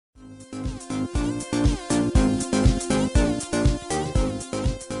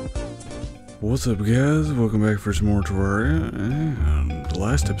What's up, guys? Welcome back for some more Terraria. And the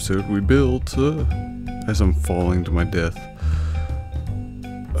last episode we built, as I'm falling to my death.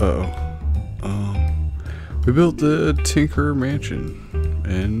 We built the Tinker Mansion,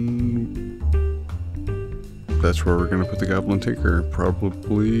 and that's where we're gonna put the Goblin Tinker.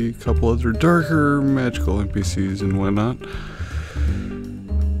 Probably a couple other darker magical NPCs and whatnot.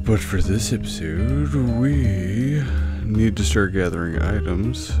 But for this episode, we need to start gathering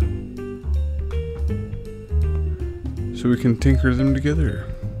items so we can tinker them together.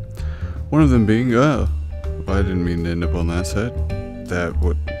 One of them being, I didn't mean to end up on that side.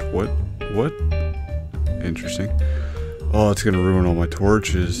 What? Interesting. Oh, it's gonna ruin all my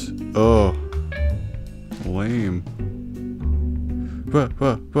torches. Oh, lame.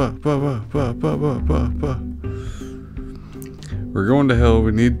 We're going to hell.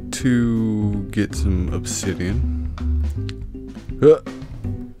 We need to get some obsidian.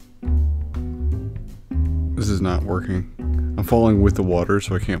 This is not working. I'm falling with the water,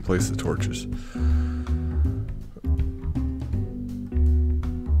 so I can't place the torches.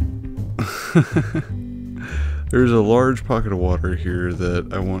 There's a large pocket of water here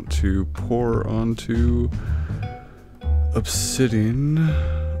that I want to pour onto obsidian.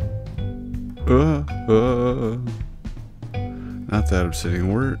 Not that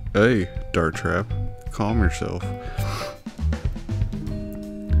obsidian. Hey, dart trap. Calm yourself.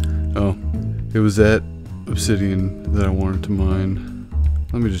 Oh, it was that obsidian that I wanted to mine.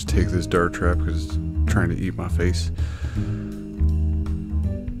 Let me just take this dart trap because it's trying to eat my face.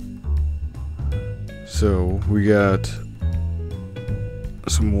 So we got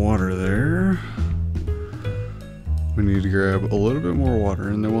some water there. We need to grab a little bit more water,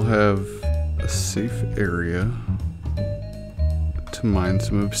 and then we'll have a safe area to mine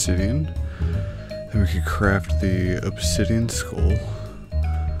some obsidian. Then we could craft the Obsidian Skull,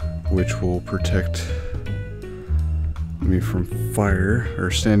 which will protect me from fire,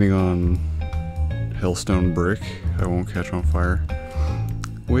 or standing on hellstone brick. I won't catch on fire,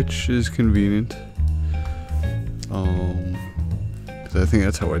 which is convenient. 'Cause I think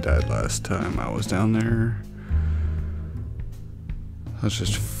that's how I died last time I was down there. Let's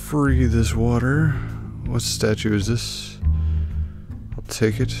just free this water. What statue is this? I'll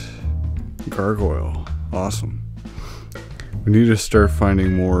take it. Gargoyle. Awesome. We need to start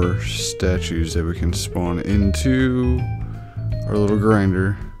finding more statues that we can spawn into our little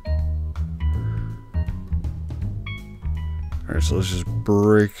grinder. Alright, so let's just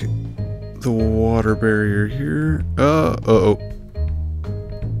break the water barrier here. Uh-oh.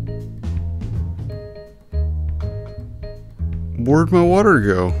 Where'd my water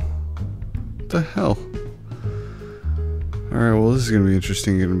go? What the hell? Alright, well this is gonna be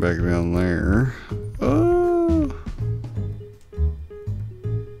interesting getting back down there.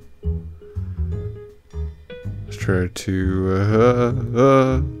 Let's try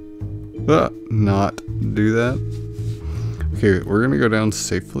to not do that. Okay, we're gonna go down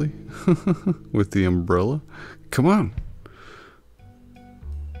safely with the umbrella. Come on.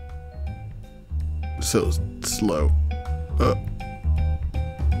 So slow.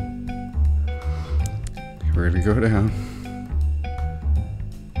 We're gonna go down.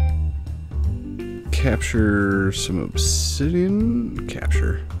 Capture some obsidian.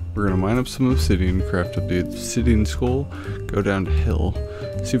 We're gonna mine up some obsidian, craft up the Obsidian Skull, go down to hell,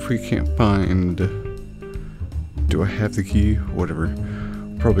 see if we can't find... Do I have the key? Whatever.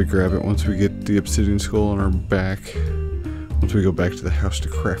 Probably grab it once we get the Obsidian Skull on our back. Once we go back to the house to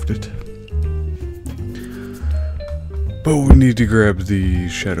craft it. But we need to grab the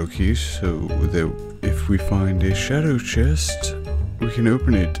shadow key so that if we find a shadow chest, we can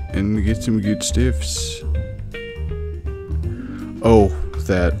open it and get some good stiffs. Oh,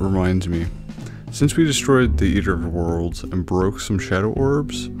 that reminds me. Since we destroyed the Eater of Worlds and broke some shadow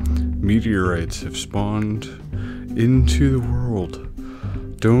orbs, meteorites have spawned into the world.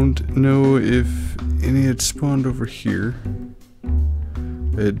 Don't know if any had spawned over here.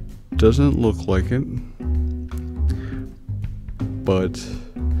 It doesn't look like it. But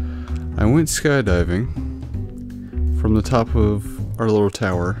I went skydiving from the top of our little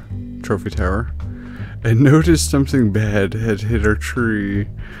tower, trophy tower, and noticed something bad had hit our tree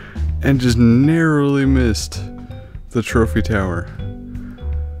and just narrowly missed the trophy tower.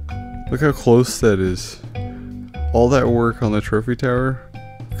 Look how close that is. All that work on the trophy tower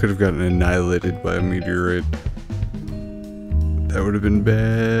could have gotten annihilated by a meteorite. That would have been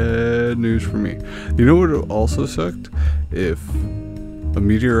bad news for me. You know what would have also sucked? If a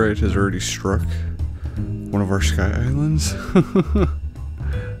meteorite has already struck one of our sky islands.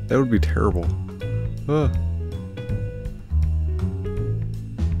 That would be terrible.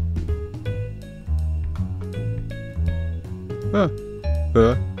 Ah.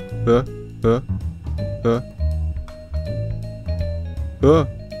 Ah. Ah. Ah. Ah. Ah.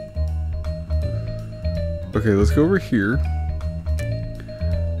 Okay, let's go over here.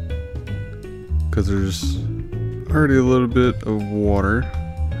 Because there's already a little bit of water.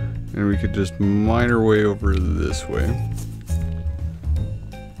 And we could just mine our way over this way.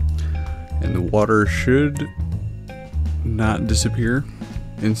 And the water should not disappear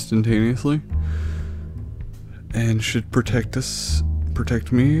instantaneously. And should protect us,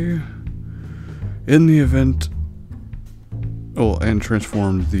 protect me in the event. Oh, and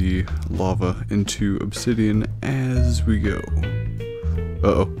transform the lava into obsidian as we go.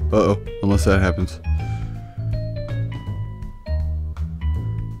 Uh-oh, uh-oh, unless that happens.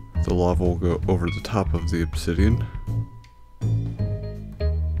 The lava will go over the top of the obsidian.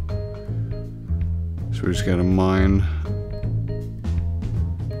 So we just gotta mine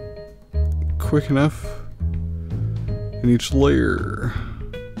quick enough in each layer.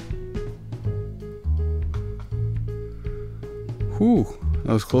 Whew,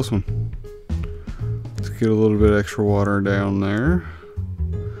 that was a close one. Let's get a little bit extra water down there.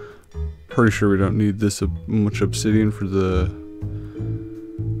 Pretty sure we don't need this much obsidian for the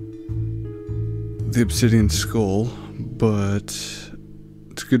Obsidian Skull, but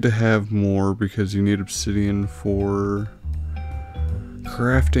it's good to have more because you need obsidian for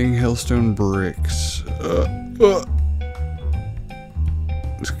crafting hellstone bricks.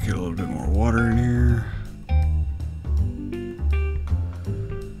 Let's get a little bit more water in here.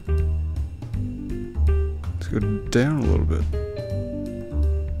 Let's go down a little bit.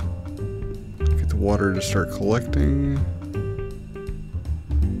 Get the water to start collecting.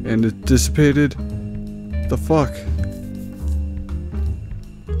 And it dissipated. The fuck?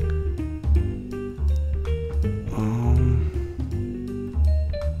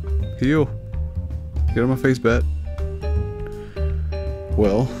 Heal. Get on my face, bat.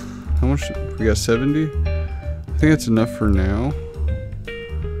 Well, how much? We got 70? I think that's enough for now.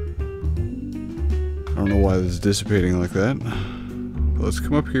 I don't know why this is dissipating like that. But let's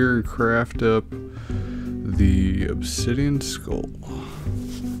come up here and craft up the Obsidian Skull.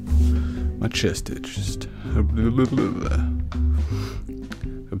 My chest itched.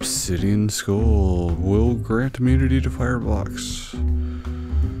 Obsidian Skull will grant immunity to fire blocks.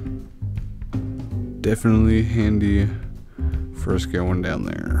 Definitely handy for us going down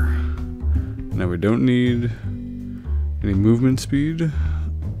there. Now we don't need any movement speed,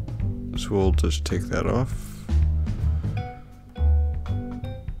 so we'll just take that off.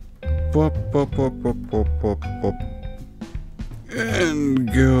 Bop, bop, bop, bop, bop, bop, bop.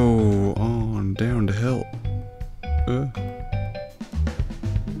 And go on down to hell.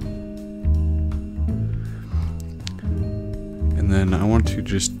 And then I want to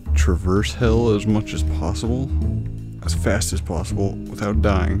just traverse hell as much as possible, as fast as possible, without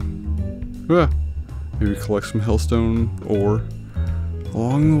dying. Maybe collect some hellstone ore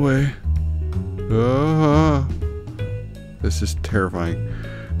along the way. This is terrifying,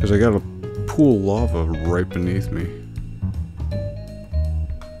 because I got a pool of lava right beneath me.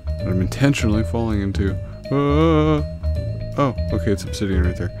 That I'm intentionally falling into. Oh, okay, it's obsidian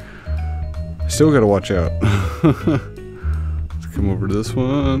right there. I still gotta watch out. Let's come over to this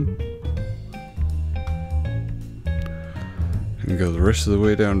one. And go the rest of the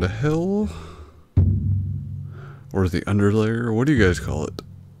way down to hell. Or the underlayer. What do you guys call it?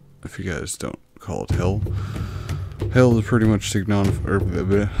 If you guys don't call it hell. Hell is pretty much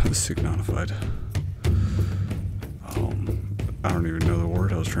signonified. I don't even know the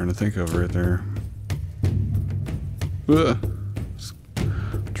word I was trying to think of right there. It's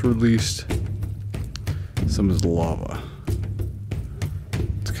released some of the lava.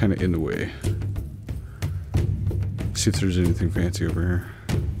 It's kind of in the way. See if there's anything fancy over here.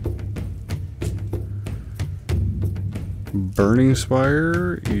 Burning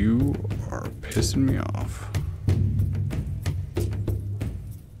Spire, you are pissing me off.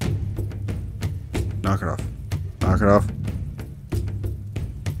 Knock it off. Knock it off.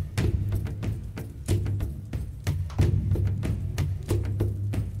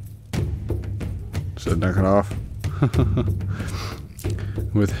 Said knock it off.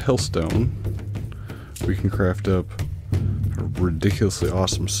 With Hellstone, we can craft up a ridiculously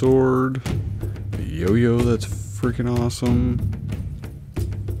awesome sword, a yo-yo that's freaking awesome.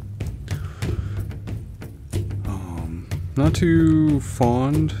 Not too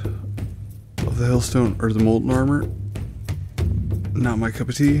fond of the Hellstone or the Molten Armor. Not my cup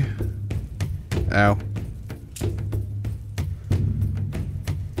of tea. Ow.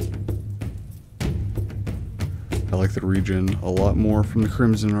 I like the regen a lot more from the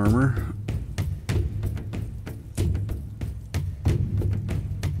Crimson Armor.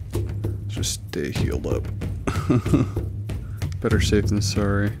 Stay healed up. Better safe than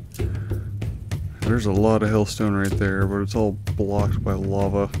sorry. There's a lot of hellstone right there, but it's all blocked by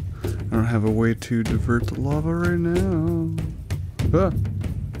lava. I don't have a way to divert the lava right now. Ah.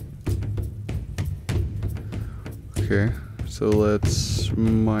 Okay, so let's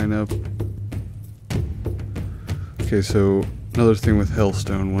mine up. Okay, so another thing with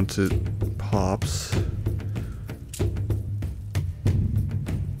hellstone, once it pops,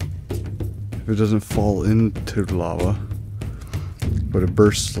 if it doesn't fall into the lava, but it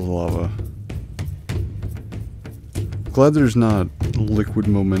bursts the lava. Glad there's not liquid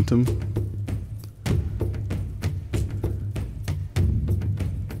momentum.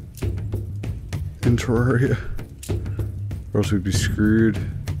 In Terraria. Or else we'd be screwed.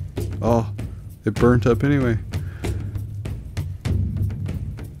 Oh, it burnt up anyway.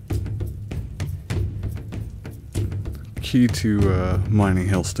 Key to mining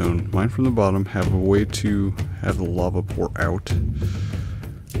hellstone. Mine from the bottom, have a way to have the lava pour out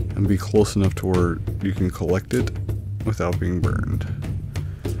and be close enough to where you can collect it without being burned.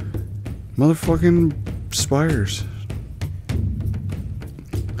 Motherfucking spires.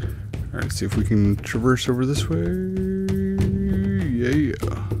 Alright, see if we can traverse over this way. Yeah.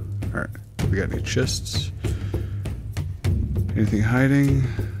 Alright, we got any chests? Anything hiding?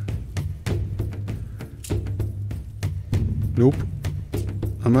 Nope.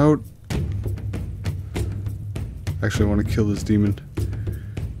 I'm out. Actually, I want to kill this demon.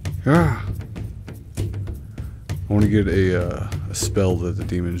 Ah! I want to get a spell that the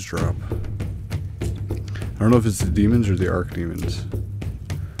demons drop. I don't know if it's the demons or the archdemons.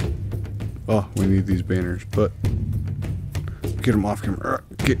 Oh, we need these banners, but get them off camera.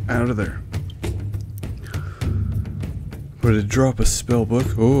 Get out of there. But it drop a spell book.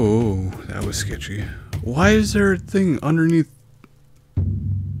 Oh, that was sketchy. Why is there a thing underneath?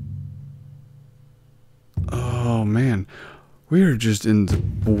 Oh man, we are just in the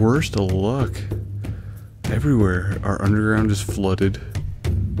worst of luck. Everywhere our underground is flooded.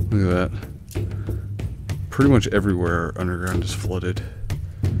 Look at that. Pretty much everywhere our underground is flooded.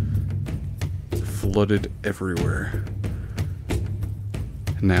 Flooded everywhere.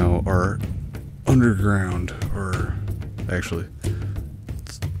 Now our underground, or actually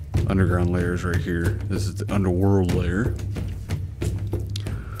underground layers right here, this is the underworld layer,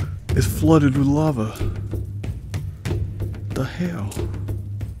 is flooded with lava. The hell?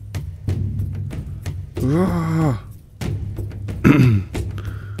 Ah.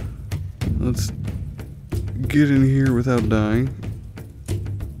 Let's get in here without dying.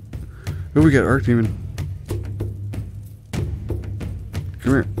 Oh, we got Archdemon.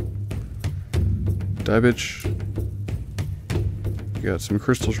 Come here. Die, bitch. Got some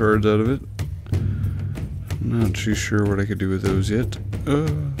crystal shards out of it. Not too sure what I could do with those yet.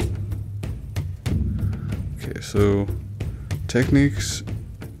 Okay, so techniques.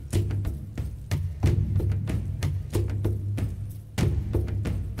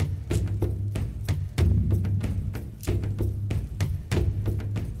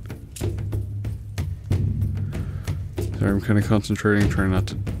 Sorry, I'm kind of concentrating, trying not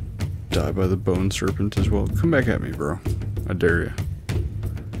to die by the bone serpent as well. Come back at me, bro. I dare you.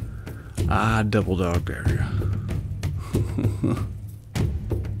 I double dog dare you.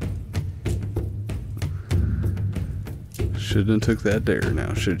 Shouldn't have took that dare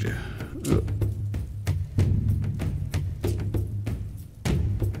now, should you?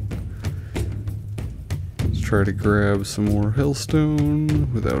 Let's try to grab some more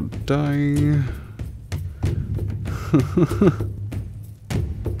hellstone without dying.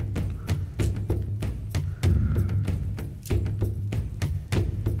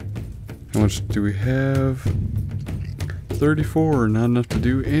 How much do we have? 34, not enough to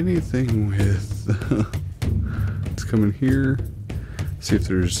do anything with. Let's come in here. See if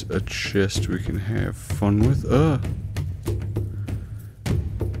there's a chest we can have fun with.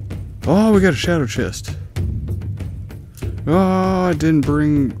 Oh, we got a shadow chest. Oh, I didn't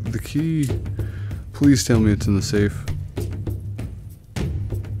bring the key. Please tell me it's in the safe.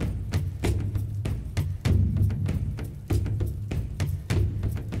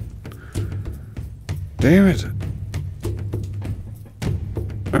 Damn it.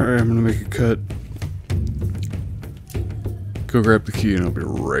 Alright, I'm gonna make a cut. Go grab the key and I'll be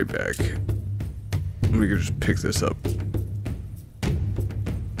right back. Let me just pick this up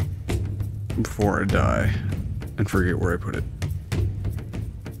before I die and forget where I put it.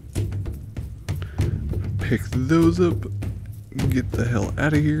 Pick those up, get the hell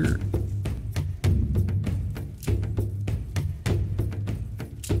out of here.